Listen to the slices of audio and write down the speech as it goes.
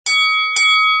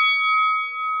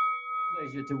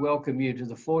Pleasure to welcome you to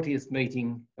the 40th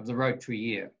meeting of the Rotary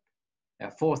year, our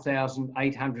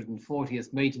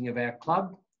 4,840th meeting of our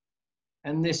club,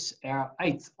 and this our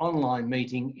 8th online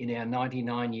meeting in our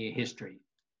 99-year history.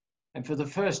 And for the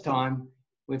first time,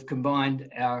 we've combined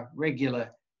our regular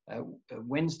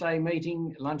Wednesday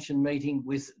meeting, luncheon meeting,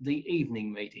 with the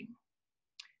evening meeting.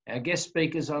 Our guest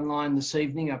speakers online this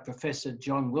evening are Professor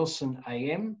John Wilson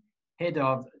AM, Head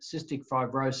of Cystic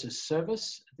Fibrosis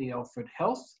Service at the Alfred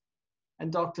Health,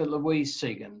 and Dr. Louise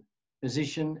Segan,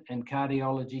 Physician and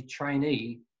Cardiology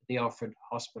Trainee at the Alfred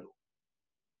Hospital.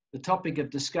 The topic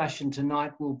of discussion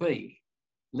tonight will be,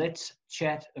 let's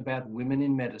chat about women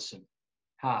in medicine,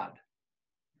 hard.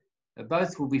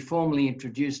 Both will be formally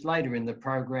introduced later in the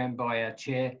program by our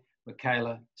chair,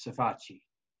 Michaela Safaci.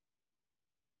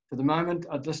 For the moment,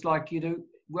 I'd just like you to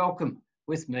welcome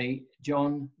with me,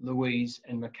 John, Louise,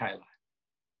 and Michaela.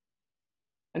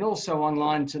 And also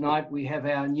online tonight, we have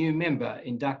our new member,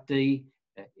 inductee,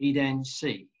 Edan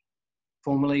C,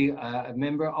 formerly a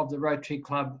member of the Rotary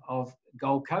Club of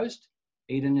Gold Coast.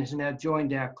 Eden has now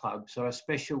joined our club, so a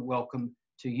special welcome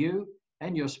to you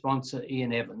and your sponsor,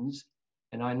 Ian Evans.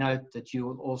 And I note that you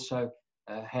will also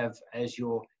have as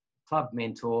your club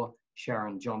mentor,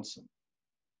 Sharon Johnson.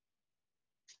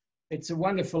 It's a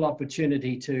wonderful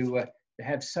opportunity to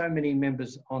have so many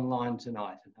members online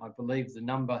tonight. And I believe the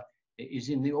number is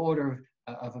in the order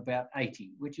of about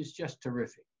 80, which is just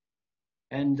terrific.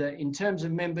 And in terms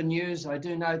of member news, I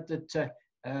do note that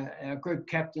our group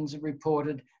captains have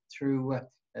reported through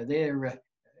their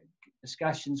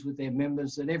discussions with their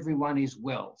members that everyone is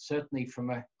well, certainly from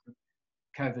a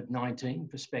COVID-19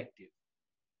 perspective.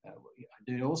 I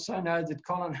do also know that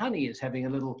Colin Honey is having a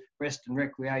little rest and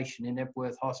recreation in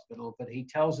Epworth Hospital, but he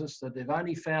tells us that they've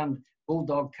only found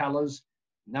bulldog colours,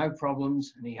 no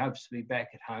problems, and he hopes to be back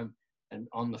at home and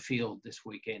on the field this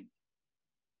weekend.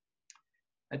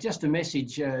 Just a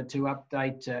message to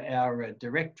update our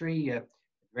directory.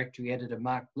 Directory editor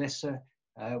Mark Lesser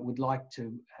would like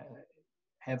to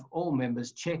have all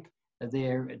members check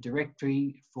their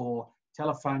directory for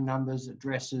telephone numbers,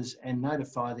 addresses, and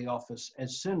notify the office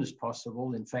as soon as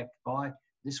possible, in fact by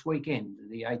this weekend,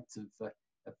 the 8th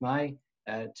of May,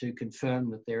 to confirm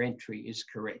that their entry is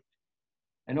correct.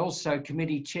 And also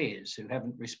committee chairs who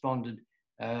haven't responded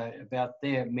about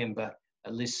their member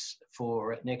lists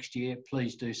for next year,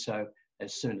 please do so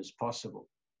as soon as possible.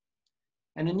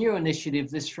 And a new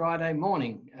initiative this Friday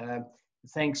morning,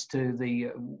 thanks to the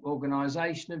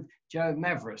organisation of Joe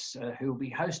Mavris, who will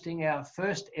be hosting our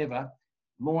first ever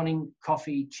morning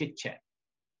coffee chit chat.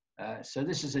 So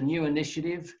this is a new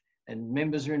initiative, and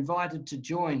members are invited to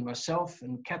join myself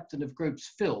and Captain of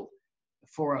Groups Phil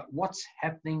for a What's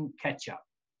Happening catch up,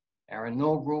 our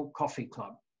inaugural coffee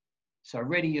club. So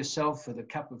ready yourself with a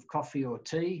cup of coffee or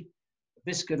tea, a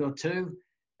biscuit or two,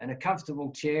 and a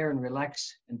comfortable chair, and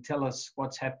relax and tell us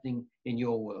what's happening in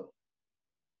your world.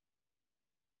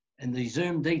 And the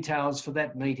Zoom details for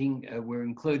that meeting were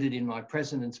included in my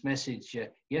President's message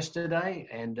yesterday,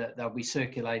 and they'll be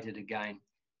circulated again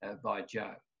by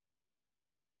Joe.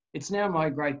 It's now my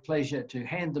great pleasure to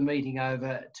hand the meeting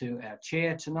over to our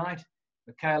chair tonight,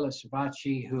 Michaela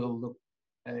Safaci, who will look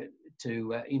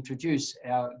to introduce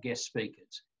our guest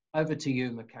speakers. Over to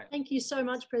you, Michaela. Thank you so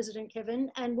much, President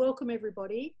Kevin, and welcome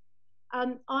everybody.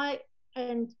 I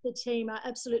and the team are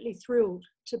absolutely thrilled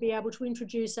to be able to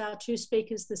introduce our two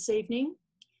speakers this evening.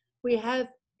 We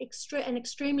have an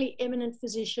extremely eminent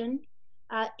physician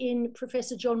in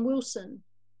Professor John Wilson.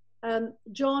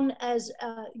 John, as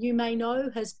you may know,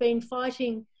 has been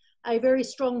fighting a very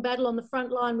strong battle on the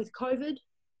front line with COVID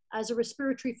as a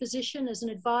respiratory physician, as an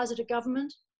advisor to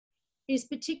government. His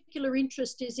particular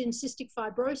interest is in cystic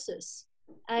fibrosis,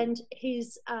 and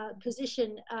his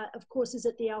position, of course, is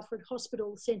at the Alfred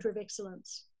Hospital Centre of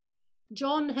Excellence.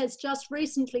 John has just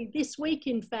recently, this week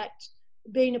in fact,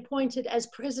 been appointed as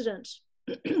President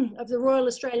of the Royal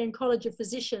Australian College of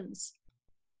Physicians.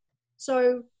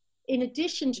 So in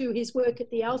addition to his work at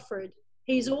the Alfred,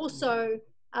 he's also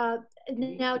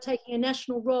now taking a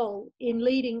national role in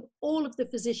leading all of the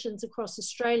physicians across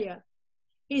Australia.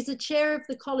 He's the chair of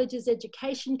the college's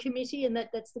education committee, and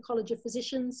that's the College of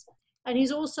Physicians. And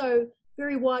he's also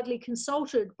very widely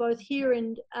consulted both here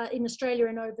and in Australia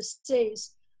and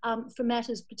overseas for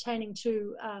matters pertaining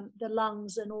to the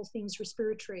lungs and all things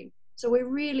respiratory. So we're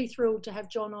really thrilled to have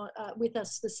John with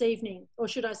us this evening, or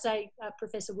should I say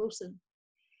Professor Wilson.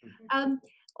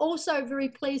 Also very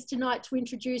pleased tonight to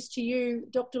introduce to you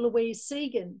Dr. Louise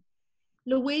Segan.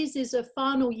 Louise is a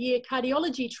final year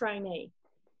cardiology trainee,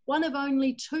 one of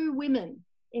only 2 women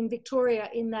in Victoria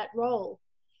in that role.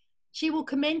 She will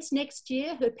commence next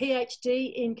year her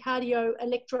PhD in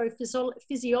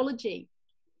cardio-electrophysiology.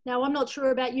 Now, I'm not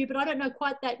sure about you, but I don't know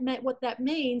quite what that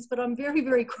means, but I'm very,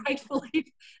 very grateful if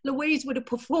Louise would have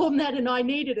performed that and I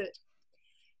needed it.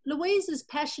 Louise is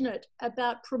passionate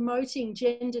about promoting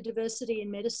gender diversity in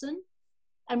medicine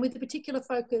and with a particular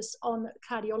focus on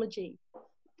cardiology.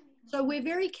 So we're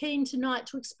very keen tonight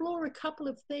to explore a couple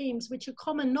of themes which are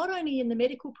common not only in the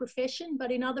medical profession,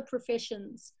 but in other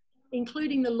professions,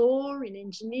 including the law, in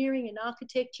engineering, in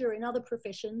architecture, in other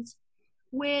professions,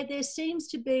 where there seems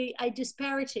to be a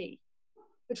disparity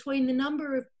between the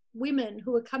number of women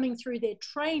who are coming through their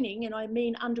training, and I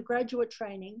mean undergraduate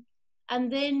training, and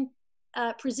then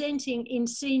presenting in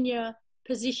senior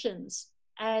positions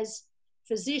as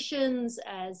physicians,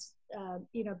 as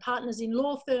partners in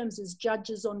law firms, as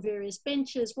judges on various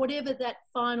benches, whatever that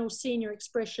final senior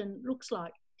expression looks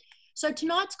like. So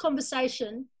tonight's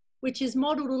conversation, which is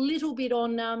modelled a little bit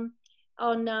on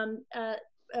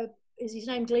is his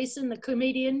name Gleason, the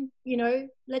comedian,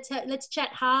 let's chat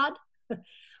hard.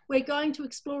 We're going to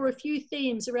explore a few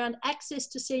themes around access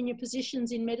to senior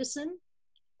positions in medicine,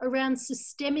 around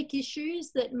systemic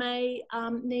issues that may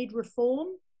need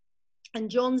reform. And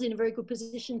John's in a very good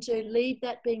position to lead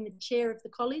that, being the chair of the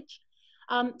college.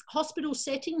 Hospital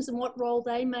settings and what role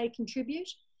they may contribute.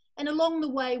 And along the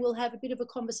way, we'll have a bit of a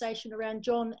conversation around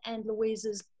John and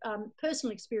Louise's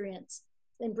personal experience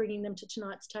and bringing them to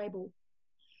tonight's table.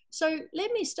 So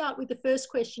let me start with the first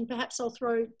question. Perhaps I'll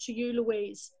throw to you,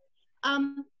 Louise.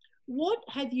 What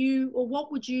have you, or what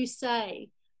would you say,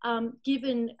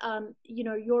 given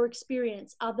your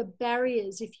experience, are the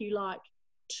barriers, if you like,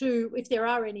 to, if there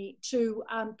are any, to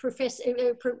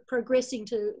progressing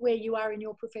to where you are in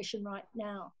your profession right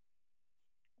now?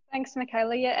 Thanks,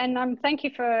 Michaela. Yeah, and thank you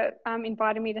for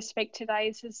inviting me to speak today.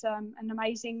 This is an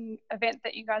amazing event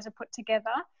that you guys have put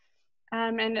together.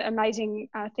 And amazing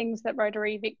things that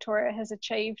Rotary Victoria has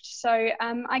achieved. So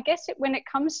I guess when it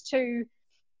comes to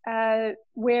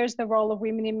where's the role of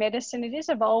women in medicine, it is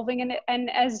evolving. And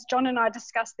as John and I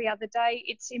discussed the other day,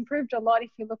 it's improved a lot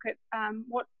if you look at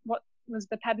what was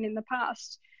the pattern in the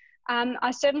past.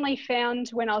 I certainly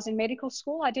found when I was in medical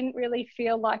school, I didn't really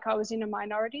feel like I was in a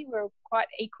minority. We were quite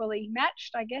equally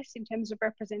matched, I guess, in terms of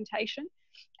representation.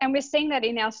 And we're seeing that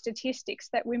in our statistics,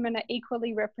 that women are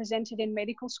equally represented in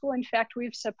medical school. In fact,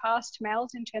 we've surpassed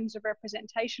males in terms of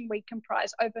representation. We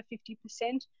comprise over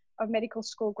 50% of medical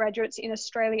school graduates in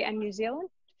Australia and New Zealand.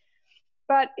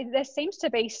 But there seems to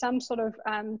be some sort of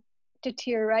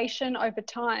deterioration over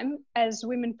time as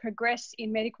women progress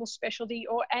in medical specialty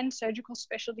and surgical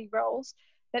specialty roles,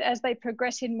 that as they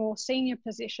progress in more senior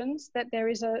positions, that there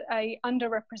is a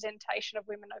underrepresentation of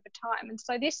women over time. And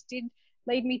so this did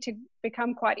lead me to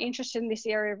become quite interested in this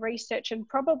area of research, and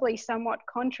probably somewhat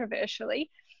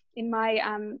controversially, in my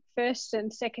first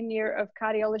and second year of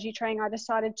cardiology training, I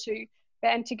decided to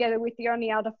band together with the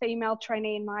only other female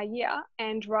trainee in my year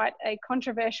and write a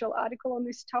controversial article on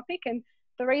this topic. And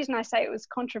the reason I say it was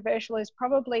controversial is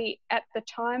probably at the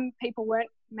time people weren't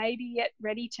maybe yet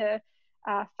ready to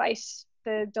face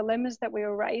the dilemmas that we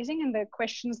were raising and the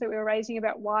questions that we were raising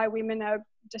about why women are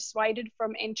dissuaded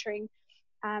from entering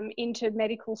into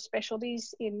medical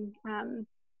specialties in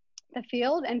the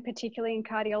field, and particularly in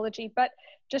cardiology. But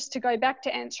just to go back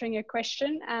to answering your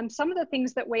question, some of the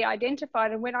things that we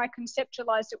identified, and when I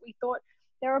conceptualized it, we thought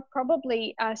there are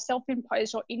probably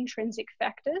self-imposed or intrinsic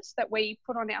factors that we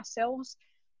put on ourselves,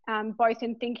 both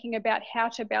in thinking about how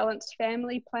to balance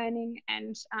family planning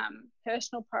and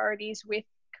personal priorities with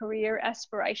career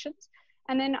aspirations.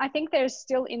 And then I think there's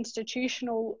still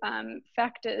institutional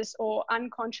factors or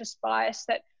unconscious bias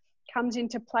that comes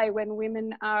into play when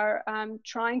women are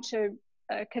trying to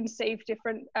conceive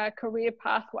different career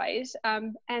pathways.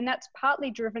 And that's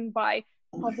partly driven by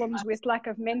problems with lack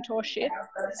of mentorship,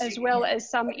 as well as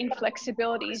some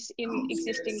inflexibilities in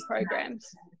existing programs.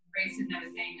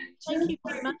 Thank you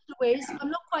very much, Louise. I'm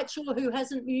not quite sure who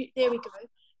hasn't muted. There we go.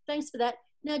 Thanks for that.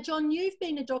 Now, John, you've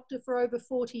been a doctor for over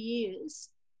 40 years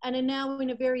and are now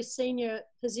in a very senior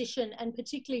position, and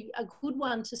particularly a good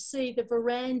one to see the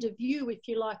veranda view, if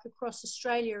you like, across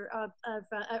Australia,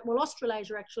 well,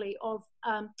 Australasia actually, of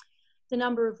the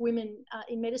number of women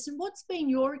in medicine. What's been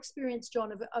your experience,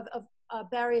 John,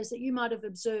 of barriers that you might have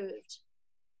observed?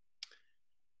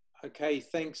 Okay,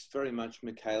 thanks very much,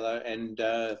 Michaela, and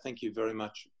thank you very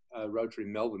much, Rotary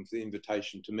Melbourne, for the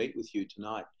invitation to meet with you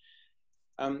tonight.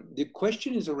 The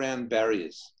question is around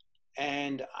barriers,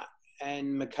 and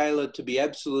Michaela, to be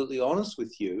absolutely honest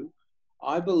with you,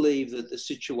 I believe that the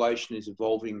situation is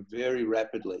evolving very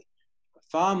rapidly,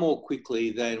 far more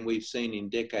quickly than we've seen in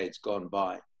decades gone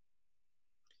by.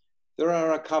 There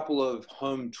are a couple of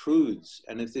home truths,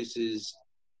 and if this is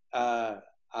a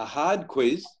hard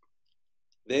quiz,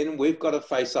 then we've got to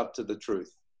face up to the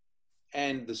truth.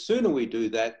 And the sooner we do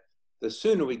that, the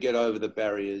sooner we get over the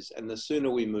barriers and the sooner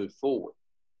we move forward.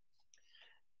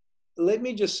 Let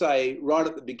me just say right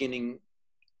at the beginning,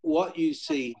 what you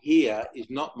see here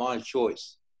is not my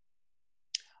choice.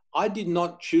 I did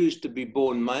not choose to be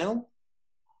born male.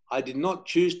 I did not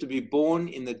choose to be born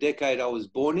in the decade I was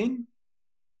born in.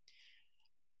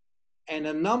 And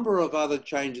a number of other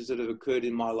changes that have occurred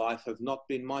in my life have not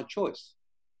been my choice.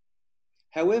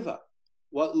 However,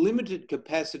 what limited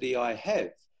capacity I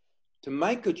have to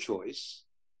make a choice,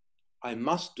 I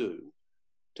must do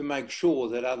to make sure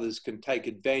that others can take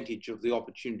advantage of the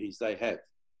opportunities they have.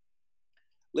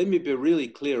 Let me be really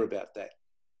clear about that.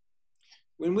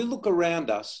 When we look around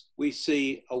us, we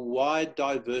see a wide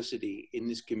diversity in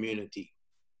this community.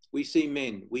 We see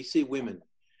men, we see women,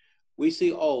 we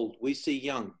see old, we see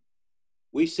young.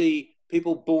 We see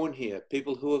people born here,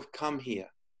 people who have come here.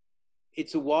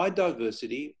 It's a wide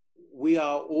diversity. We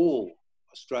are all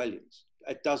Australians.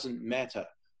 It doesn't matter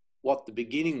what the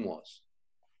beginning was.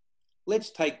 Let's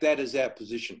take that as our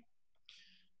position.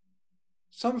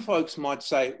 Some folks might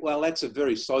say, well, that's a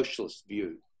very socialist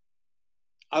view.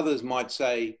 Others might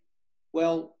say,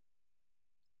 well,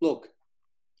 look,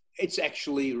 it's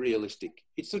actually realistic.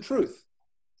 It's the truth.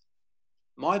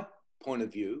 My point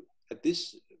of view at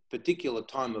this particular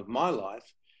time of my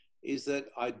life is that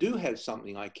I do have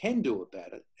something I can do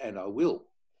about it, and I will.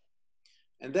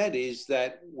 And that is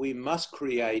that we must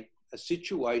create a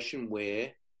situation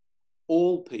where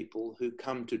all people who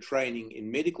come to training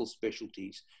in medical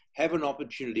specialties have an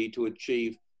opportunity to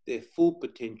achieve their full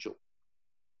potential.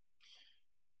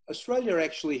 Australia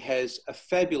actually has a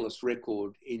fabulous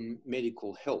record in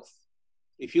medical health.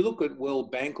 If you look at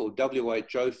World Bank or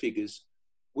WHO figures,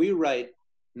 we rate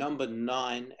number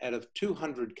 9 out of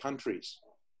 200 countries.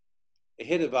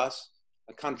 Ahead of us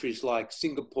are countries like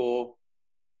Singapore,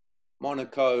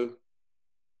 Monaco,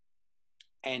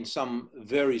 and some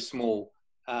very small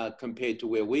compared to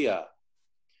where we are.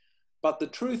 But the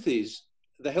truth is,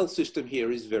 the health system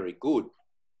here is very good.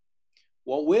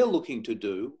 What we're looking to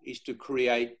do is to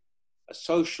create a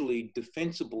socially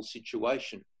defensible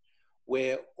situation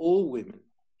where all women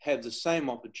have the same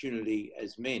opportunity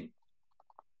as men.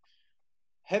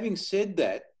 Having said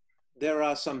that, there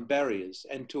are some barriers,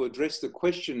 and to address the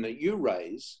question that you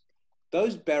raise,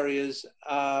 those barriers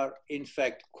are in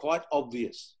fact quite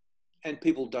obvious and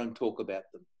people don't talk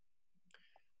about them.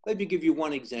 Let me give you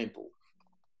one example.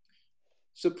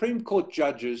 Supreme Court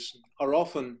judges are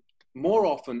more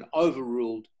often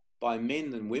overruled by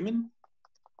men than women.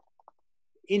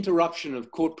 Interruption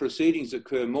of court proceedings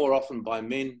occur more often by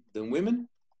men than women.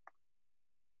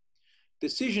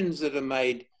 Decisions that are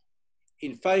made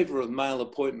in favour of male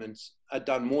appointments are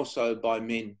done more so by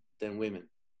men than women.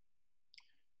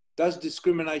 Does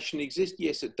discrimination exist?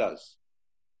 Yes, it does.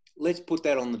 Let's put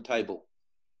that on the table.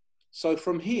 So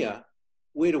from here,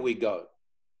 where do we go?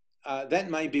 That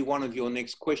may be one of your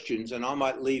next questions, and I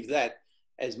might leave that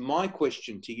as my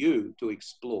question to you to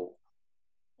explore.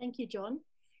 Thank you, John.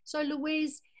 So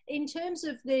Louise, in terms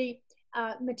of the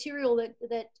material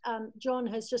that John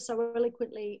has just so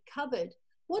eloquently covered,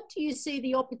 what do you see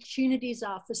the opportunities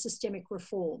are for systemic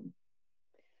reform?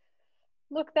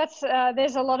 Look,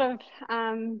 there's a lot of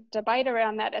debate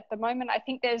around that at the moment. I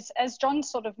think as John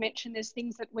sort of mentioned, there's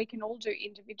things that we can all do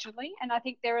individually. And I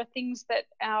think there are things that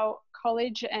our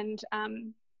college and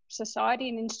society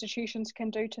and institutions can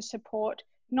do to support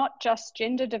not just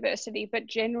gender diversity, but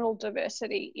general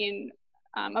diversity in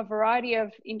a variety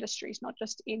of industries, not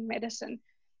just in medicine.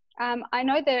 I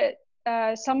know that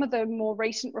some of the more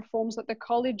recent reforms that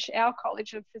our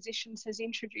College of Physicians has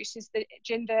introduced is the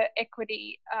Gender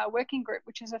Equity Working Group,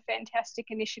 which is a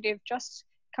fantastic initiative just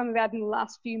come about in the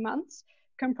last few months,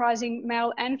 comprising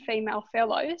male and female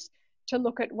fellows to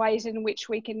look at ways in which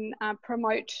we can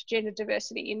promote gender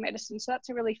diversity in medicine. So that's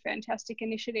a really fantastic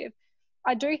initiative.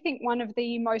 I do think one of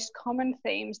the most common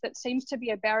themes that seems to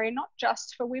be a barrier, not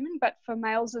just for women, but for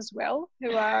males as well,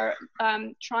 who are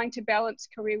trying to balance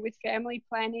career with family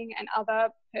planning and other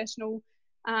personal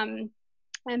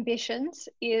ambitions,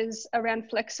 is around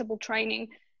flexible training.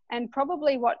 And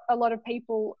probably what a lot of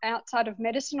people outside of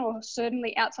medicine, or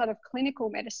certainly outside of clinical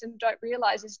medicine, don't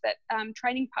realise is that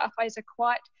training pathways are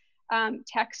quite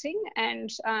taxing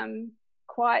and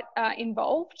quite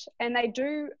involved, and they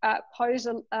do pose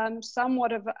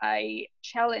somewhat of a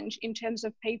challenge in terms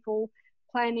of people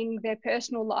planning their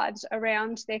personal lives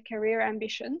around their career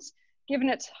ambitions. Given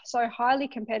it's so highly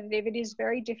competitive, it is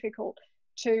very difficult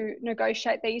to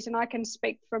negotiate these. And I can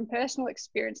speak from personal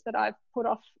experience that I've put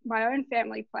off my own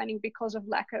family planning because of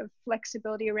lack of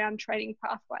flexibility around training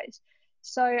pathways.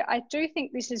 So I do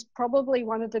think this is probably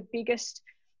one of the biggest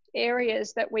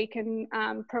areas that we can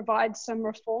provide some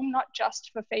reform, not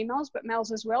just for females, but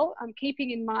males as well.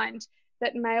 Keeping in mind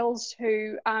that males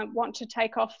who want to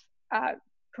take off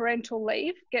parental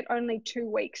leave get only 2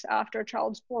 weeks after a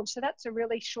child's born. So that's a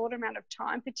really short amount of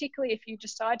time, particularly if you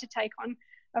decide to take on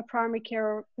a primary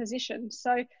care position.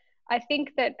 So I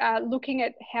think that looking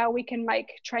at how we can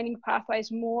make training pathways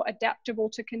more adaptable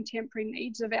to contemporary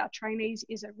needs of our trainees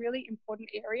is a really important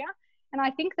area. And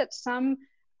I think that some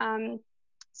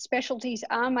specialties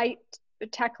are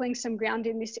tackling some ground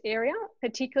in this area,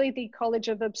 particularly the College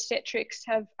of Obstetrics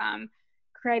have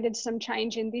created some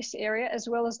change in this area, as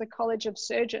well as the College of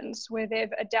Surgeons, where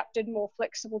they've adapted more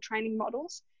flexible training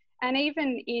models. And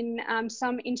even in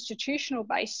some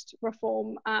institutional-based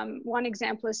reform, one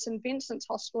example is St Vincent's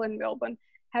Hospital in Melbourne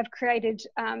have created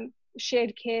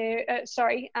shared care,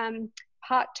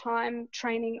 part-time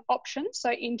training options.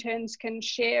 So interns can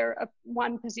share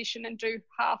one position and do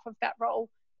half of that role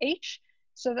each,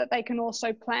 so that they can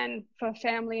also plan for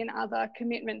family and other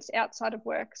commitments outside of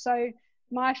work. So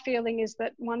my feeling is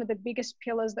that one of the biggest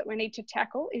pillars that we need to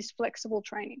tackle is flexible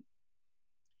training.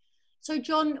 So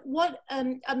John,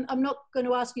 I'm not going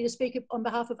to ask you to speak on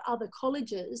behalf of other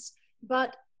colleges,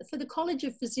 but for the College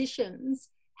of Physicians,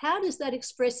 how does that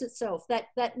express itself,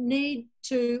 that need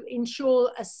to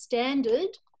ensure a standard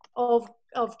of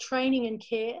training and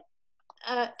care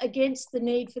against the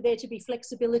need for there to be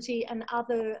flexibility and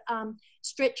other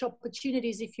stretch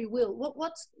opportunities, if you will?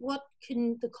 What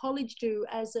can the college do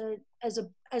as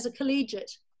a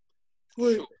collegiate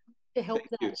group to help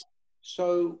that? You.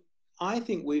 So I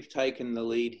think we've taken the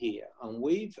lead here, and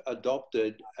we've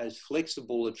adopted as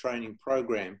flexible a training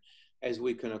program as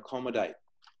we can accommodate.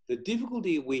 The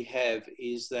difficulty we have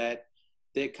is that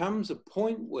there comes a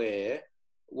point where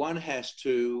one has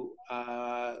to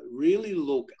really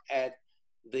look at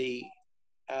the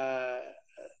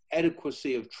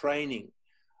adequacy of training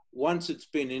once it's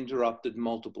been interrupted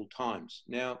multiple times.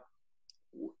 Now,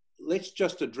 let's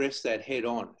just address that head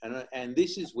on. And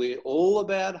this is where all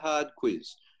about hard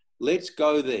quiz. Let's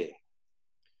go there.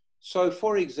 So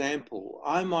for example,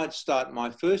 I might start my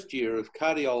first year of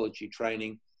cardiology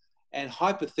training and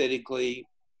hypothetically,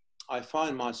 I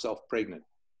find myself pregnant.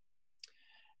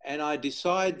 And I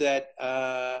decide that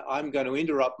I'm going to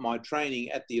interrupt my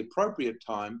training at the appropriate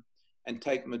time and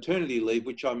take maternity leave,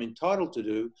 which I'm entitled to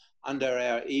do under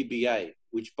our EBA,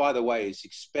 which by the way is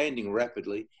expanding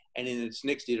rapidly and in its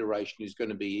next iteration is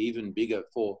going to be even bigger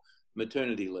for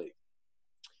maternity leave.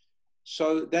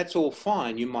 So that's all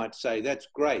fine. You might say, that's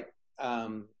great.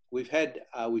 We've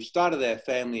started our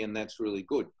family and that's really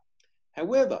good.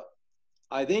 However,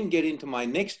 I then get into my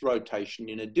next rotation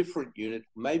in a different unit,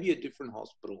 maybe a different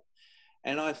hospital,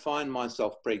 and I find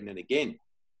myself pregnant again.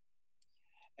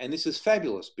 And this is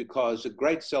fabulous because a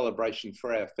great celebration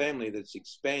for our family that's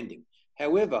expanding.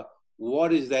 However,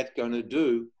 what is that going to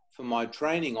do for my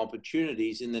training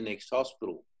opportunities in the next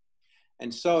hospital?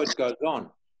 And so it goes on.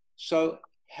 So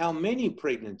how many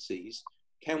pregnancies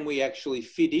can we actually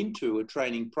fit into a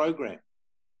training program?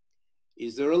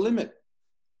 Is there a limit?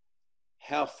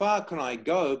 How far can I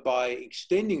go by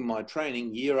extending my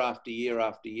training year after year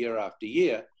after year after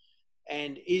year?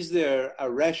 And is there a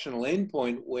rational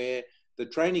endpoint where the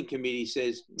training committee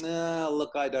says, nah,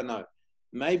 look, I don't know.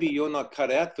 Maybe you're not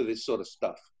cut out for this sort of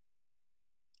stuff.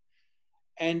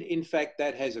 And in fact,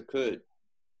 that has occurred.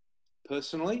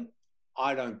 Personally,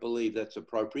 I don't believe that's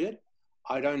appropriate.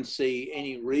 I don't see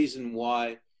any reason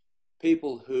why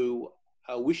people who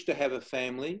wish to have a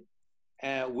family,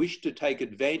 wish to take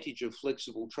advantage of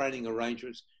flexible training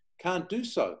arrangements can't do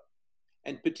so.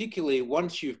 And particularly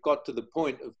once you've got to the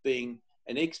point of being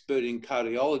an expert in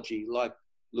cardiology like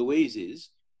Louise is,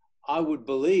 I would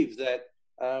believe that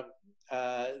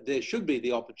there should be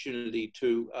the opportunity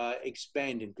to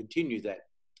expand and continue that.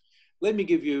 Let me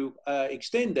give you,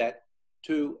 extend that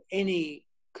to any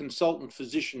consultant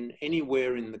physician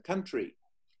anywhere in the country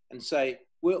and say,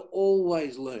 we're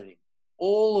always learning.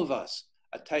 All of us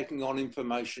are taking on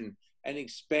information and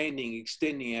expanding,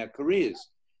 extending our careers.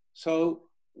 So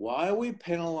why are we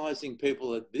penalizing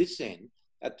people at this end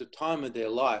at the time of their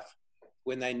life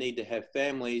when they need to have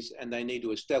families and they need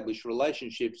to establish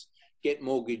relationships, get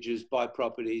mortgages, buy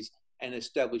properties, and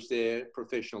establish their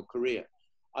professional career?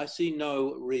 I see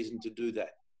no reason to do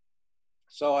that.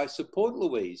 So I support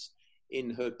Louise in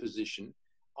her position.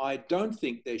 I don't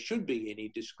think there should be any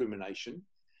discrimination.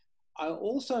 I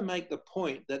also make the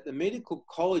point that the medical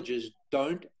colleges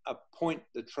don't appoint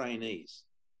the trainees.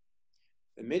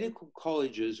 The medical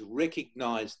colleges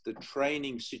recognise the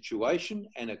training situation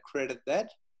and accredit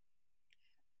that.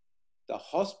 The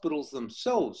hospitals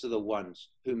themselves are the ones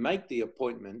who make the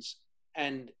appointments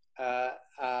and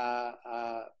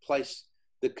place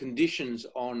the conditions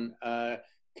on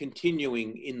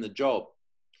continuing in the job.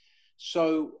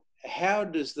 So how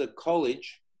does the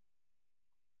college,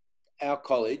 our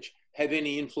college, have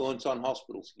any influence on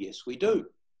hospitals? Yes, we do.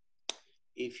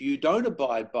 If you don't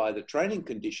abide by the training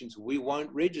conditions, we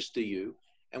won't register you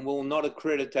and will not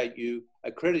accredit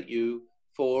you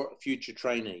for future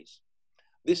trainees.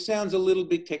 This sounds a little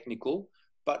bit technical,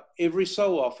 but every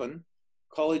so often,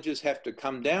 colleges have to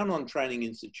come down on training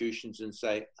institutions and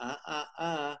say,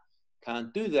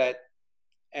 can't do that.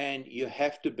 And you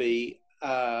have to be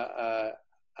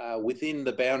within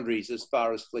the boundaries as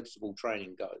far as flexible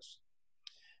training goes.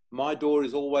 My door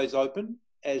is always open,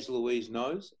 as Louise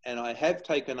knows, and I have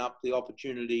taken up the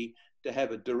opportunity to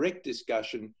have a direct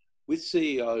discussion with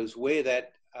CEOs where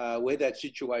that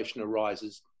situation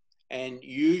arises. And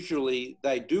usually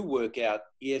they do work out,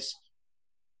 yes,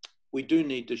 we do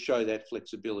need to show that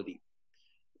flexibility.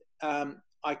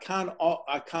 I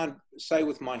can't say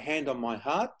with my hand on my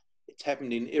heart, it's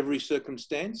happened in every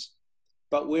circumstance,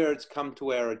 but where it's come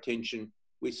to our attention,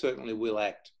 we certainly will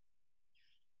act.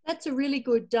 That's a really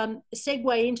good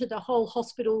segue into the whole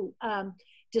hospital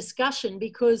discussion,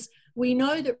 because we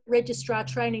know that registrar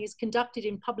training is conducted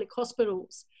in public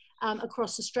hospitals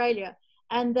across Australia,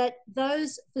 and that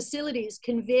those facilities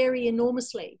can vary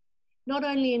enormously, not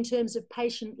only in terms of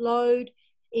patient load,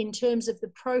 in terms of the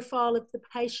profile of the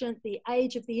patient, the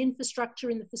age of the infrastructure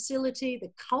in the facility,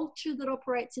 the culture that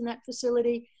operates in that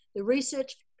facility, the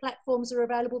research platforms that are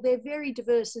available. They're very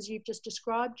diverse, as you've just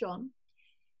described, John.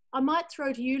 I might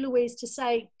throw to you, Louise, to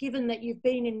say, given that you've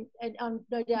been in, and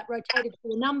no doubt rotated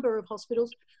through a number of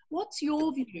hospitals, what's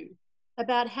your view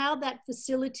about how that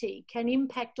facility can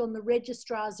impact on the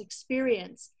registrar's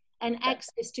experience and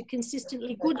access to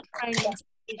consistently good training?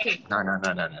 No.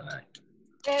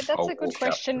 Yeah, that's a good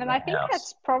question. And I think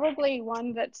that's probably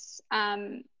one that's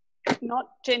not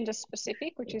gender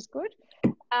specific, which is good.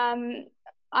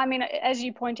 I mean, as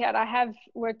you point out, I have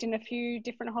worked in a few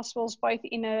different hospitals, both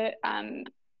in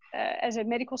as a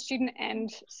medical student and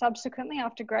subsequently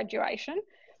after graduation.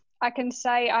 I can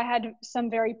say I had some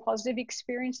very positive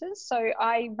experiences. So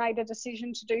I made a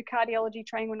decision to do cardiology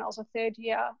training when I was a third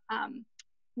year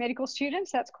medical student.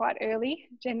 So that's quite early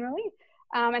generally.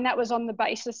 And that was on the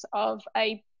basis of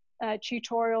a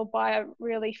tutorial by a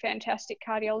really fantastic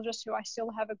cardiologist who I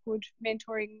still have a good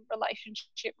mentoring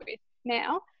relationship with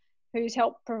now, who's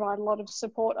helped provide a lot of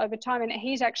support over time. And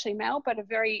he's actually male, but a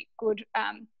very good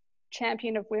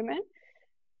champion of women.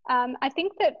 I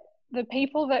think that the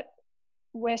people that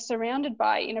we're surrounded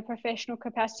by in a professional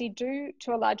capacity do,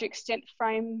 to a large extent,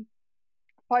 frame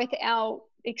both our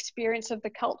experience of the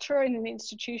culture in an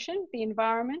institution, the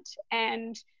environment,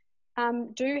 and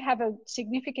do have a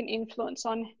significant influence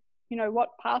on, you know, what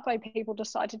pathway people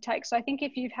decide to take. So I think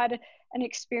if you've had an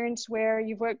experience where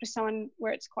you've worked with someone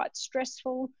where it's quite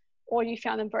stressful, or you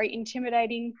found them very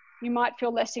intimidating, you might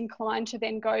feel less inclined to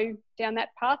then go down that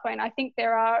pathway. And I think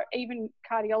there are, even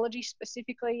cardiology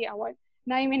specifically, I won't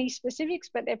name any specifics,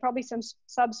 but there are probably some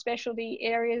subspecialty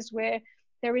areas where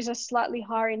there is a slightly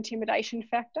higher intimidation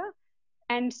factor.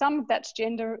 And some of that's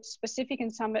gender specific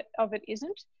and some of it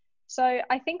isn't. So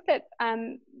I think that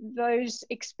those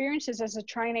experiences as a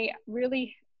trainee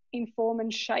really inform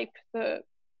and shape the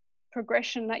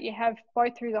progression that you have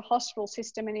both through the hospital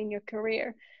system and in your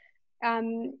career.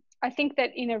 I think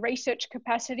that in a research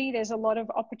capacity, there's a lot of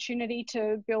opportunity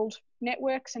to build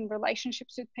networks and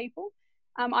relationships with people.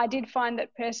 I did find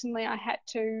that personally I had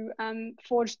to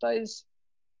forge those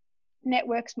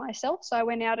networks myself. So I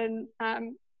went out and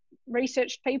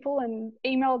researched people and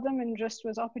emailed them and just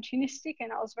was opportunistic.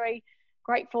 And I was very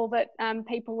grateful that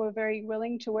people were very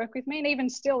willing to work with me. And even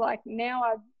still, like now,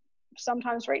 I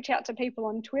sometimes reach out to people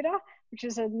on Twitter, which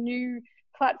is a new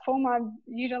platform I'm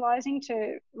utilizing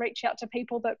to reach out to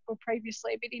people that were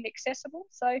previously a bit inaccessible.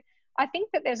 So I think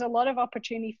that there's a lot of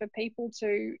opportunity for people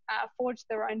to forge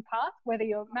their own path, whether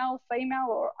you're male, female,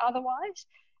 or otherwise,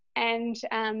 and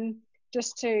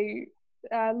just to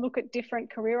look at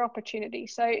different career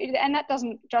opportunities. So, and that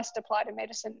doesn't just apply to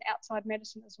medicine, outside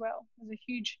medicine as well. There's a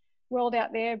huge world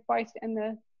out there, both in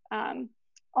the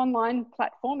online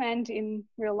platform and in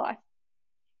real life.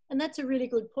 And that's a really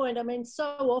good point. I mean,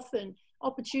 so often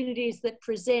opportunities that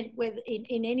present, whether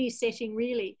in any setting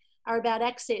really, are about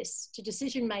access to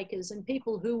decision makers and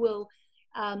people who will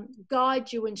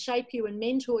guide you and shape you and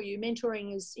mentor you.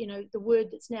 Mentoring is, you know, the word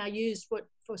that's now used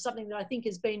for something that I think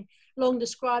has been long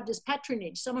described as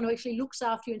patronage, someone who actually looks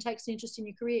after you and takes an interest in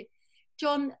your career.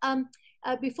 John,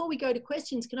 before we go to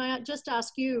questions, can I just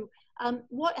ask you,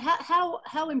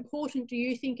 how important do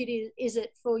you think is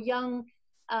it for young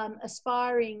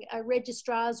aspiring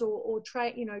registrars or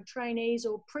trainees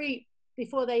or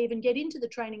before they even get into the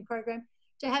training program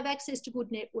to have access to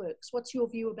good networks? What's your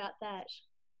view about that?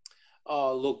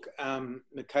 Oh, look,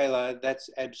 Michaela, that's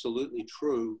absolutely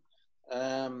true.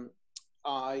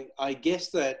 I guess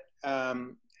that,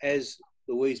 as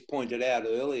Louise pointed out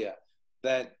earlier,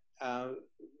 that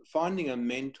finding a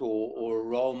mentor or a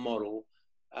role model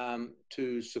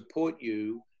to support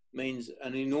you means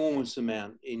an enormous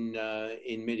amount in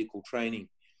medical training.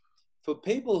 For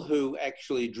people who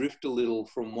actually drift a little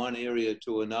from one area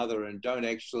to another and don't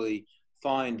actually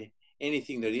find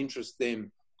anything that interests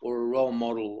them or a role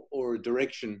model or a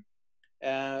direction,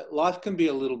 life can be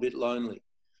a little bit lonely.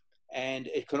 And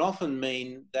it can often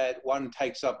mean that one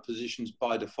takes up positions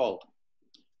by default,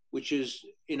 which is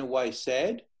in a way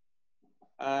sad.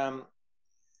 The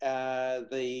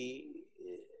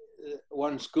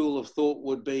one school of thought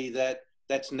would be that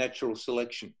that's natural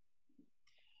selection.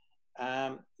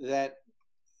 That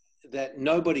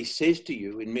nobody says to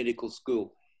you in medical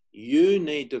school, you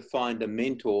need to find a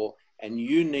mentor and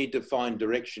you need to find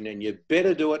direction, and you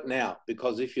better do it now,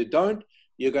 because if you don't,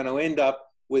 you're going to end up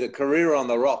with a career on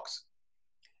the rocks.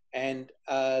 And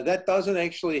that doesn't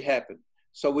actually happen.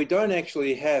 So we don't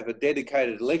actually have a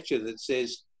dedicated lecture that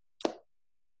says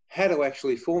how to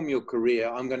actually form your career.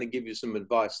 I'm going to give you some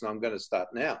advice and I'm going to start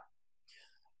now.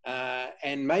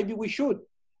 And maybe we should.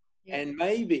 Yeah. And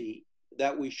maybe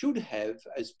that we should have,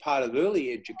 as part of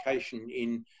early education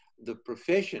in the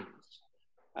professions,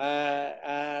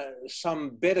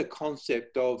 some better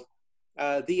concept of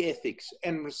the ethics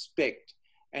and respect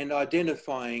and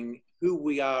identifying who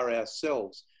we are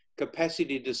ourselves,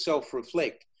 capacity to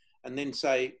self-reflect, and then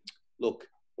say, look,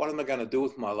 what am I going to do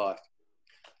with my life?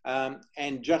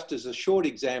 And just as a short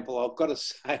example, I've got to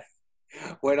say,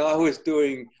 when I was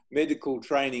doing medical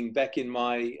training back in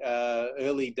my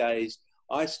early days,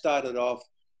 I started off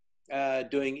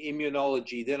doing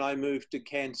immunology, then I moved to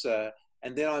cancer,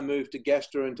 and then I moved to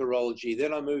gastroenterology,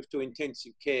 then I moved to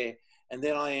intensive care, and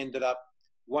then I ended up,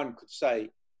 one could say,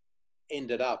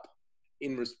 ended up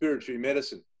in respiratory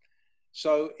medicine.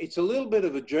 So it's a little bit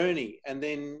of a journey, and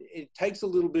then it takes a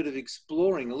little bit of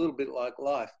exploring, a little bit like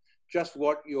life, just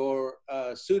what your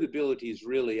suitabilities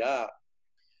really are.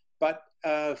 But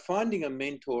finding a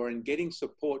mentor and getting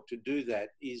support to do that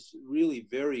is really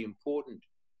very important.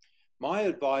 My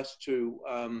advice to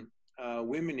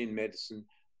women in medicine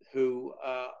who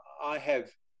I have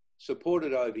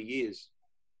supported over years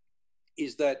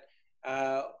is that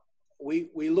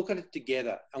we look at it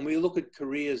together and we look at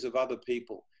careers of other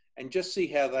people and just see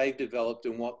how they've developed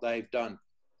and what they've done.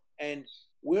 And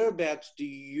whereabouts do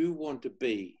you want to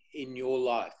be in your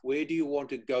life? Where do you want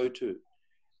to go to?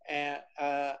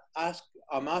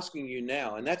 I'm asking you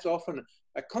now, and that's often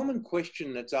a common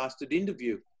question that's asked at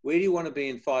interview. Where do you want to be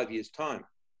in 5 years' time?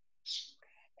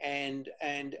 And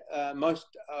most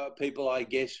people, I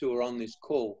guess, who are on this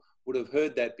call would have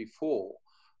heard that before.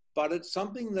 But it's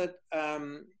something that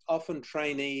often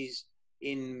trainees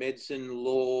in medicine,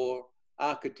 law,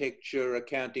 architecture,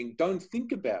 accounting don't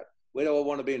think about. Where do I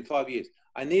want to be in 5 years?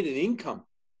 I need an income.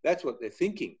 That's what they're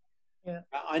thinking. Yeah.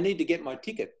 I need to get my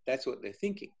ticket. That's what they're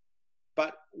thinking.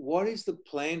 But what is the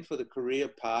plan for the career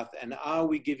path, and are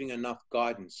we giving enough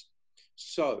guidance?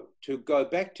 So to go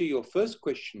back to your first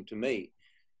question to me,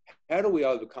 how do we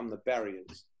overcome the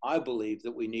barriers? I believe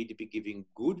that we need to be giving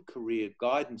good career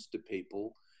guidance to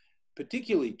people,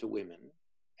 particularly to women,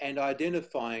 and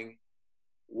identifying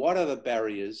what are the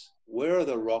barriers, where are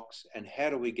the rocks, and how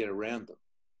do we get around them?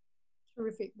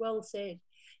 Terrific, well said.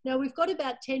 Now we've got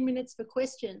about 10 minutes for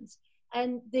questions,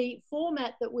 and the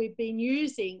format that we've been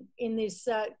using in this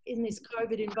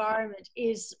COVID environment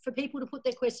is for people to put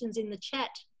their questions in the chat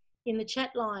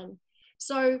line.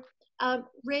 So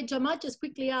Reg, I might just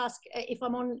quickly ask if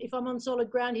I'm on solid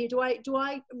ground here. Do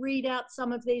I read out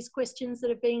some of these questions that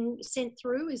have been sent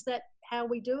through? Is that how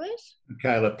we do it?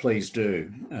 Michaela, please do.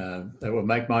 That will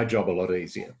make my job a lot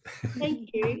easier. Thank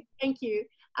you. Thank you.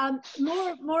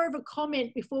 More of a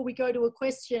comment before we go to a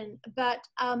question, but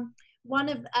one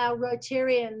of our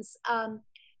Rotarians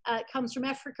comes from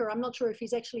Africa. I'm not sure if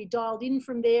he's actually dialed in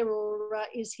from there or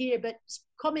is here, but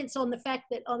comments on the fact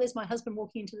that, oh, there's my husband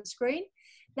walking into the screen,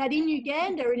 that in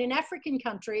Uganda and in African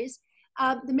countries,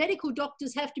 the medical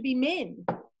doctors have to be men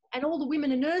and all the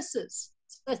women are nurses.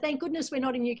 So thank goodness we're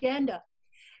not in Uganda.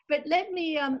 But let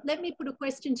me put a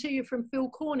question to you from Phil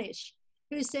Cornish,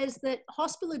 who says that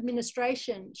hospital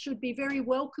administration should be very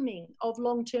welcoming of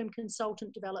long-term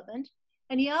consultant development.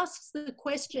 And he asks the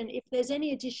question if there's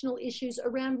any additional issues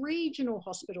around regional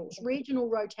hospitals, regional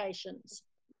rotations.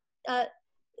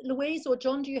 Louise or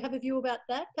John, do you have a view about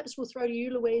that? Perhaps we'll throw to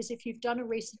you, Louise, if you've done a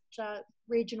recent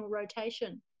regional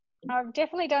rotation. I've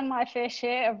definitely done my fair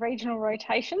share of regional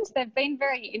rotations. They've been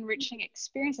very enriching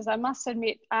experiences. I must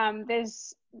admit,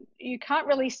 you can't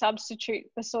really substitute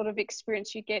the sort of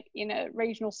experience you get in a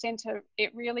regional centre.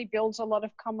 It really builds a lot of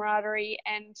camaraderie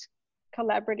and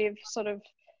collaborative sort of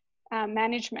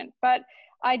management. But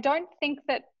I don't think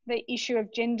that the issue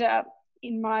of gender,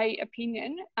 in my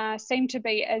opinion, seem to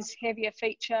be as heavy a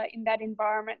feature in that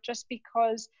environment, just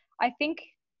because I think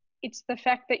it's the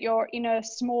fact that you're in a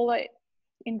smaller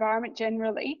environment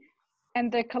generally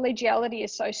and the collegiality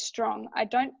is so strong. I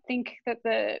don't think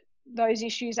that those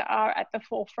issues are at the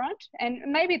forefront, and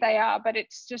maybe they are, but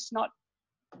it's just not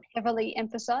heavily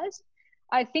emphasised.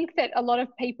 I think that a lot of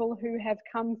people who have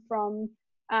come from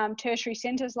tertiary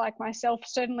centres like myself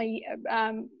certainly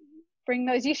bring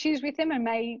those issues with them and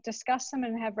may discuss them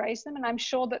and have raised them, and I'm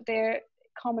sure that they're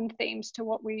common themes to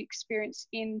what we experience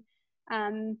in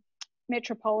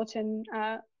metropolitan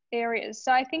areas.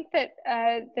 So I think that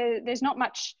there's not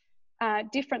much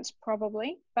difference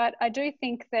probably, but I do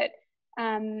think that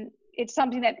it's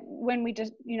something that when we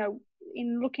just,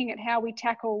 in looking at how we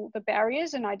tackle the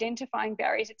barriers and identifying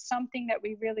barriers, it's something that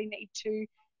we really need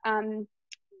to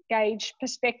gauge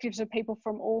perspectives of people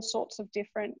from all sorts of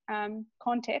different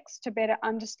contexts to better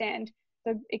understand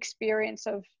the experience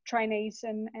of trainees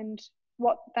and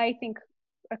what they think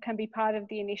can be part of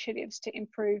the initiatives to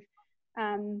improve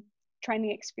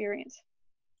training experience.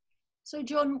 So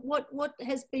John, what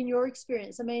has been your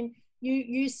experience? I mean,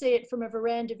 you see it from a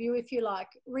veranda view, if you like.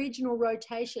 Regional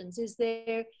rotations, is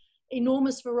there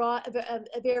enormous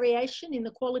variation in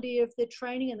the quality of the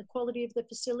training and the quality of the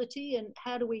facility, and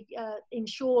how do we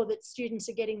ensure that students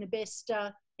are getting the best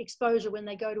exposure when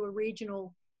they go to a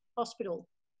regional hospital?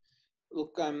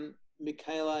 Look,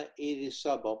 Michaela, it is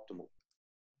suboptimal.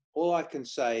 All I can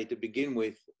say to begin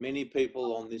with, many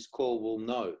people on this call will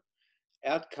know,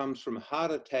 outcomes from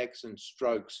heart attacks and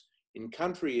strokes in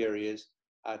country areas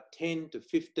are 10 to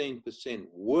 15%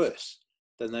 worse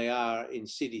than they are in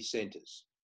city centres.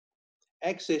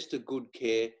 Access to good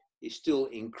care is still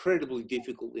incredibly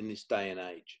difficult in this day and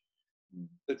age.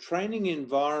 The training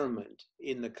environment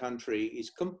in the country is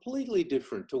completely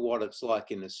different to what it's like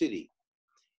in the city.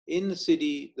 In the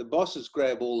city, the bosses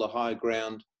grab all the high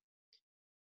ground.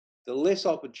 The less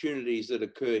opportunities that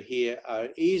occur here are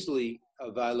easily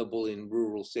available in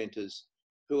rural centres,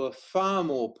 who are far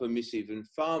more permissive and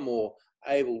far more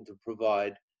able to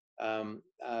provide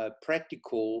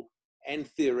practical and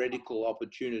theoretical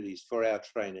opportunities for our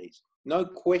trainees. No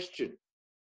question.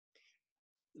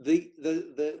 The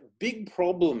big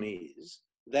problem is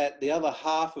that the other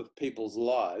half of people's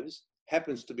lives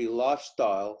happens to be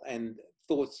lifestyle and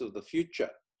thoughts of the future.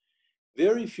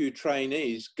 Very few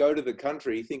trainees go to the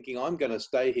country thinking, I'm going to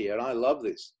stay here and I love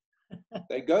this.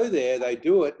 They go there, they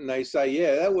do it, and they say,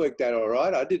 yeah, that worked out all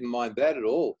right. I didn't mind that at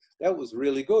all. That was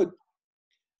really good.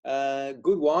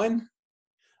 Good wine,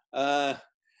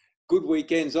 good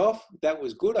weekends off. That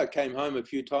was good. I came home a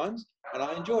few times and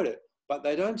I enjoyed it, but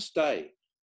they don't stay.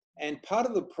 And part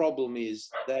of the problem is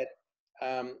that,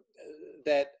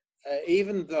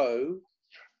 even though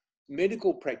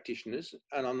medical practitioners,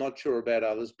 and I'm not sure about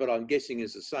others, but I'm guessing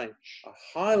is the same, are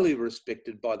highly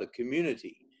respected by the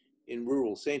community in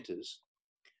rural centres,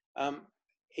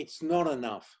 it's not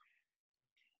enough.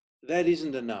 That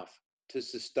isn't enough to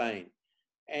sustain.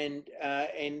 And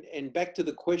back to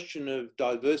the question of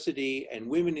diversity and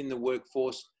women in the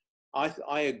workforce,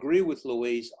 I agree with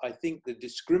Louise. I think the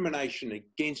discrimination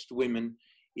against women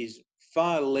is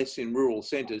far less in rural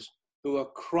centres, who are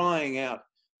crying out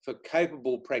for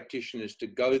capable practitioners to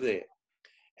go there.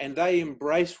 And they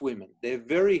embrace women. They're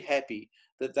very happy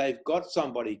that they've got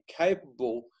somebody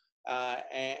capable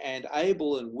and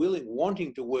able and willing,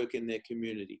 wanting to work in their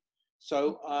community.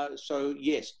 So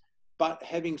yes. But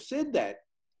having said that,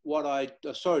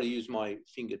 sorry to use my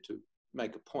finger to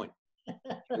make a point.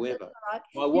 However,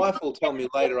 my wife will tell me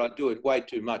later I do it way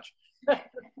too much.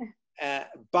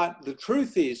 But the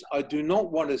truth is, I do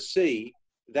not want to see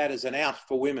that as an out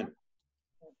for women.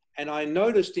 And I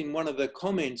noticed in one of the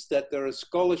comments that there are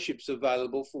scholarships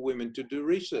available for women to do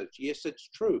research. Yes, it's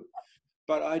true.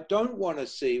 But I don't want to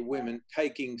see women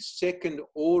taking second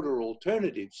order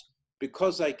alternatives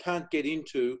because they can't get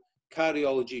into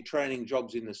cardiology training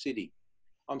jobs in the city.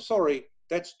 I'm sorry,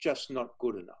 that's just not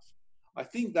good enough. I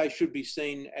think they should be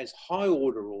seen as high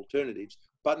order alternatives,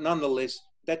 but nonetheless,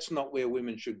 that's not where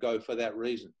women should go for that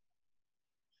reason.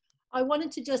 I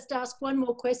wanted to just ask one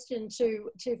more question to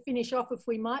finish off, if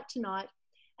we might, tonight.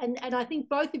 And I think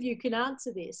both of you can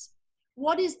answer this.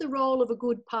 What is the role of a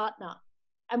good partner?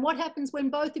 And what happens when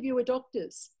both of you are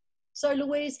doctors? So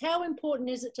Louise, how important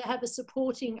is it to have a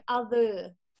supporting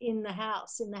other in the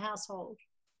house, in the household?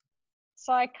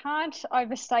 So I can't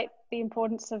overstate the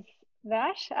importance of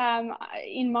that.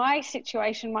 In my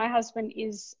situation, my husband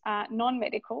is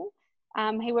non-medical.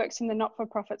 He works in the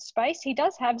not-for-profit space. He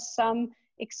does have some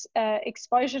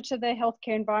exposure to the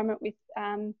healthcare environment with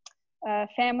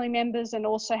family members, and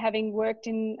also having worked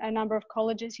in a number of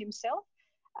colleges himself.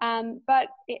 But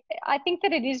I think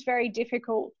that it is very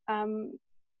difficult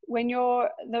when you're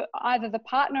either the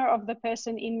partner of the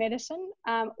person in medicine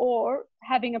or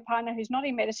having a partner who's not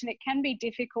in medicine. It can be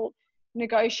difficult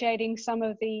negotiating some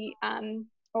of the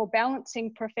or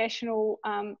balancing professional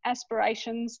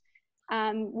aspirations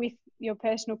with your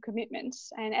personal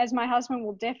commitments. And as my husband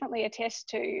will definitely attest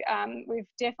to, we've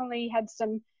definitely had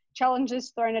some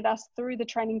challenges thrown at us through the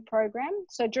training program.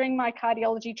 So during my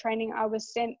cardiology training, I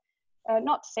was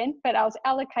but I was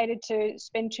allocated to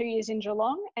spend 2 years in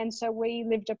Geelong. And so we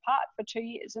lived apart for 2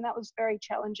 years, and that was very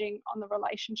challenging on the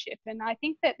relationship. And I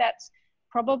think that that's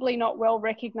probably not well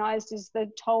recognised, is the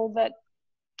toll that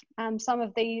some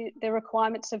of the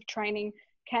requirements of training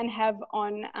can have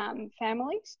on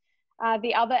families.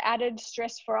 The other added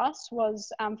stress for us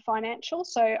was financial.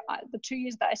 So the 2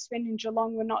 years that I spent in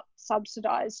Geelong were not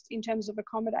subsidised in terms of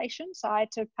accommodation. So I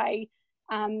had to pay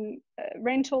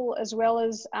rental as well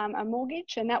as a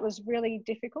mortgage, and that was really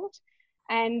difficult.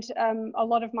 And a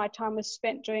lot of my time was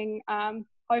spent doing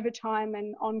overtime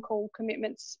and on-call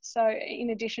commitments. So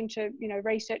in addition to,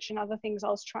 research and other things I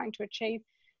was trying to achieve.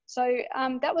 So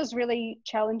that was really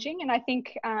challenging. And I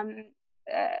think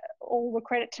all the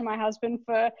credit to my husband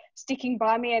for sticking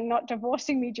by me and not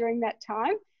divorcing me during that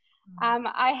time.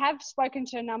 I have spoken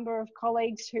to a number of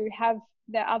colleagues who have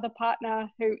their other partner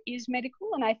who is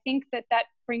medical, and I think that that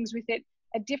brings with it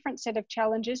a different set of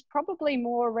challenges, probably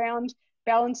more around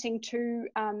balancing two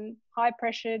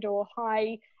high-pressured or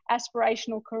high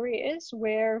aspirational careers,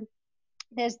 where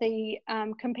there's the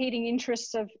competing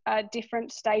interests of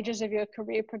different stages of your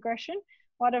career progression.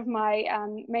 One of my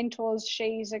mentors,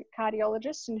 she's a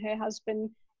cardiologist, and her husband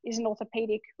is an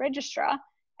orthopedic registrar.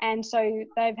 And so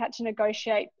they've had to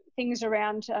negotiate things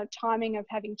around timing of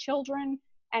having children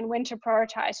and when to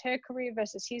prioritize her career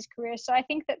versus his career. So I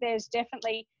think that there's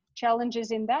definitely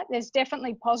challenges in that. There's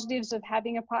definitely positives of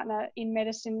having a partner in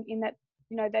medicine, in that,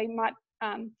 they might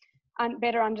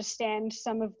better understand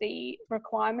some of the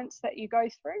requirements that you go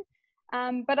through.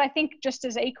 But I think just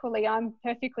as equally, I'm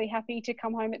perfectly happy to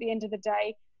come home at the end of the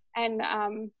day, and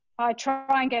I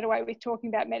try and get away with talking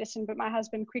about medicine, but my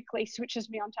husband quickly switches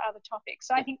me onto other topics.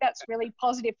 So I think that's really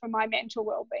positive for my mental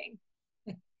well-being.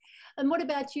 And what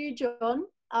about you, John?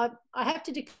 I have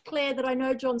to declare that I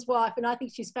know John's wife, and I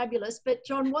think she's fabulous. But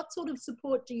John, what sort of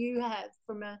support do you have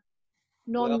from a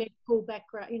non-medical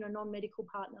background, non-medical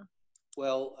partner?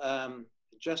 Well,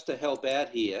 just to help out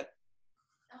here,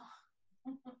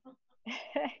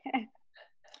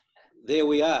 there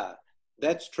we are.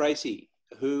 That's Tracy,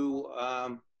 who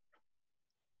I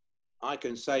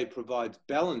can say provides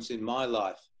balance in my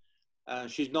life.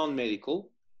 She's non-medical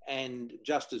and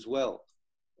just as well.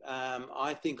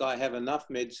 I think I have enough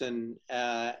medicine,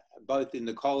 both in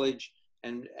the college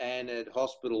and at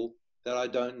hospital, that I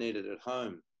don't need it at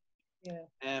home. Yeah.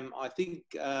 I think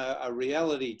a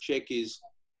reality check is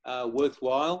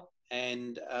worthwhile,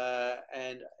 and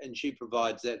she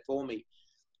provides that for me.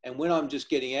 And when I'm just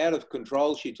getting out of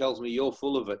control, she tells me, "You're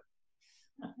full of it."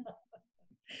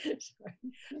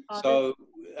 So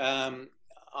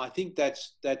I think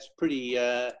that's pretty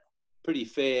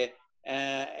fair.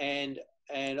 And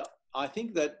I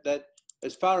think that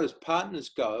as far as partners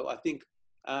go, I think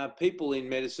people in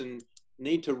medicine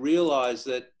need to realise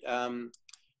that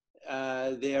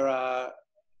there are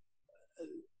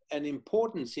an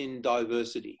importance in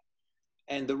diversity.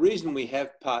 And the reason we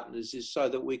have partners is so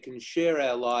that we can share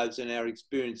our lives and our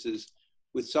experiences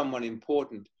with someone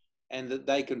important, and that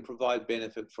they can provide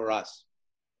benefit for us.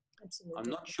 Absolutely. I'm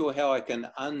not sure how I can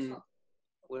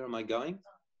where am I going?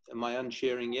 Am I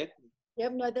unsharing yet?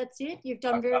 Yep, no, that's it. You've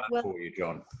done very well. For you,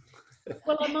 John.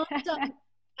 Well, I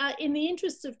might, in the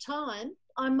interest of time,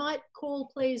 I might call,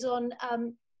 please, on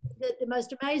the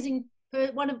most amazing,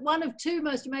 one of two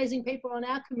most amazing people on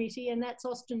our committee, and that's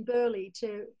Austin Burley,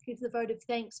 to give the vote of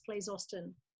thanks, please,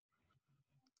 Austin.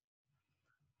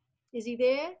 Is he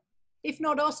there? If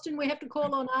not Austin, we have to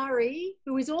call on Ari,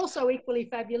 who is also equally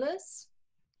fabulous.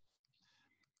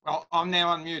 Well, I'm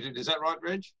now unmuted. Is that right,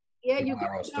 Reg? Yeah, you are,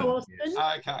 can Austin, go, Austin.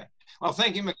 yes. Okay. Well,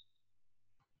 thank you,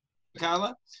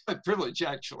 Michaela. A privilege,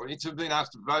 actually, to have been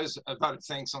asked to vote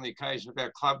thanks on the occasion of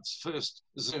our club's first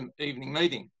Zoom evening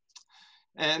meeting.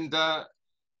 And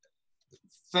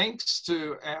thanks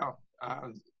to our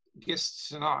guests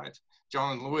tonight,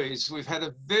 John and Louise, we've had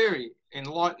a very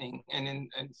enlightening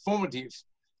and informative,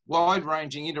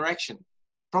 wide-ranging interaction,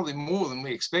 probably more than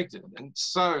we expected, and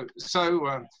so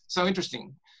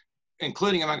interesting,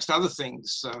 including, amongst other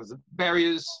things, the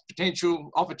barriers, potential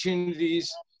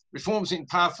opportunities, reforms in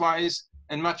pathways,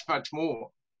 and much, much more.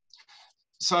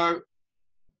 So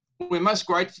we're most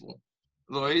grateful,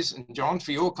 Louise and John,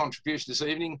 for your contribution this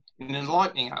evening in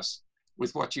enlightening us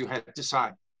with what you had to say.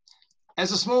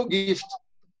 As a small gift,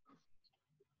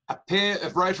 a pair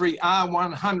of Rotary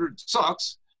R100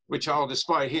 socks, which I'll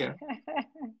display here.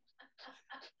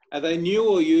 Are they new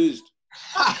or used?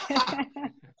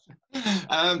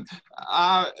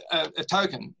 Are a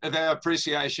token of our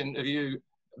appreciation of you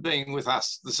being with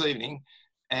us this evening.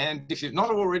 And if you've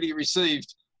not already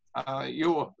received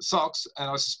your socks, and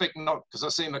I suspect not, because I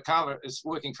see Michaela is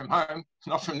working from home,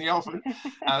 not from the office,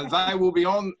 they will be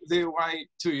on their way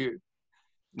to you.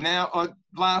 Now,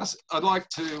 I'd like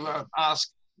to ask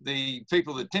the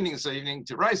people attending this evening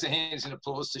to raise their hands in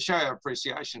applause to show our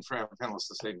appreciation for our panellists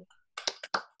this evening.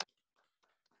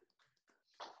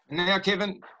 And now,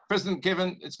 Kevin, President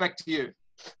Kevin, it's back to you.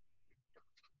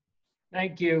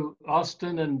 Thank you,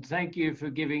 Austin, and thank you for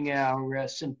giving our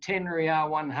centenary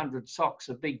R100 socks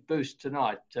a big boost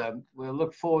tonight. We'll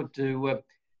look forward to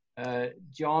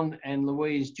John and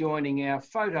Louise joining our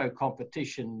photo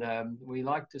competition. We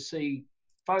like to see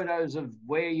photos of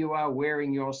where you are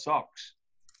wearing your socks.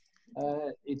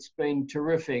 It's been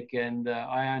terrific, and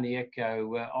I only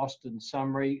echo Austin's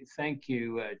summary. Thank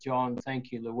you, John.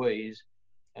 Thank you, Louise.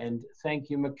 And thank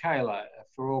you, Michaela,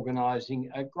 for organising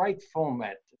a great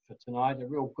format for tonight, a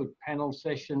real good panel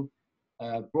session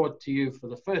brought to you for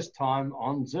the first time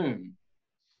on Zoom.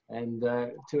 And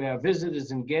to our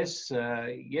visitors and guests,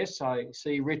 yes, I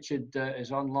see Richard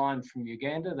is online from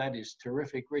Uganda. That is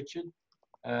terrific, Richard.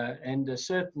 And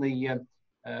certainly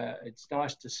it's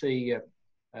nice to see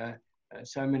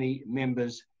so many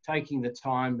members taking the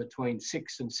time between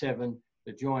 6 and 7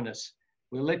 to join us.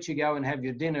 We'll let you go and have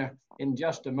your dinner in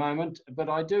just a moment, but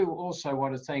I do also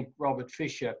want to thank Robert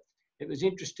Fisher. It was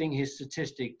interesting, his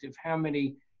statistic of how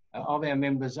many of our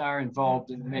members are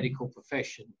involved in the medical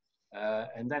profession,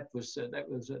 and that was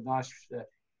a nice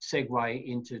segue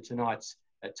into tonight's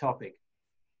topic.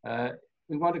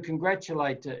 We want to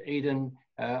congratulate Eden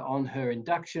on her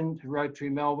induction to Rotary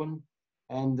Melbourne,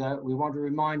 and we want to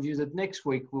remind you that next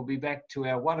week we'll be back to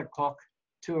our 1 o'clock,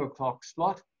 2 o'clock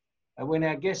slot, when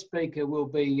our guest speaker will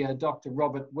be Dr.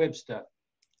 Robert Webster,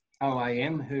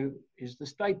 OAM, who is the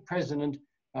state president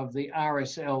of the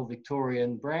RSL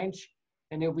Victorian branch,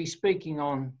 and he'll be speaking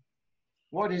on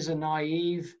what is a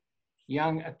naive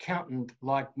young accountant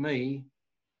like me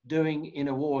doing in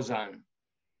a war zone.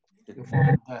 You'll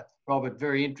find Robert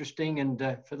very interesting,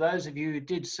 and for those of you who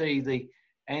did see the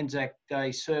Anzac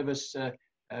Day service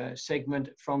segment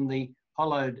from the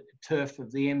hollowed turf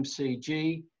of the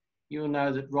MCG, you'll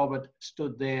know that Robert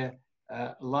stood there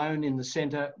alone in the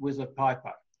centre with a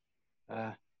piper.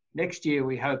 Next year,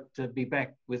 we hope to be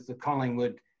back with the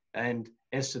Collingwood and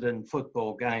Essendon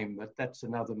football game, but that's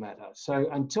another matter. So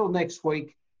until next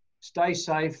week, stay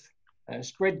safe,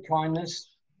 spread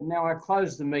kindness. And now I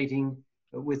close the meeting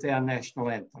with our national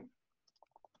anthem.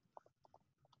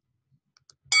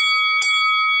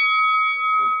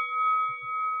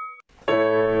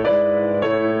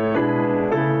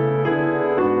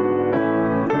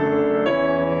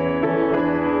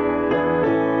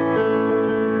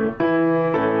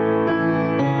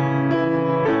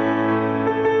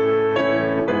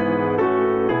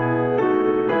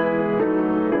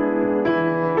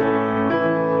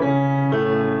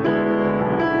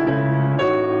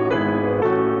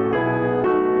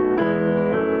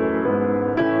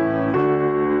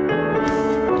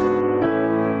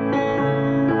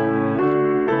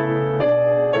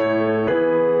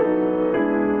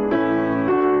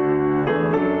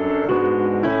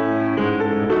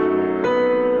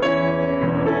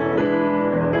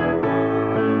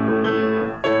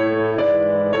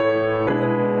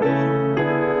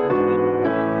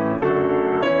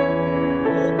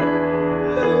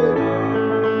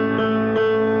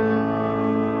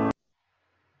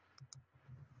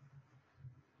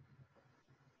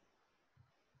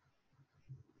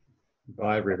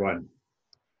 Bye, everyone.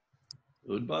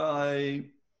 Goodbye.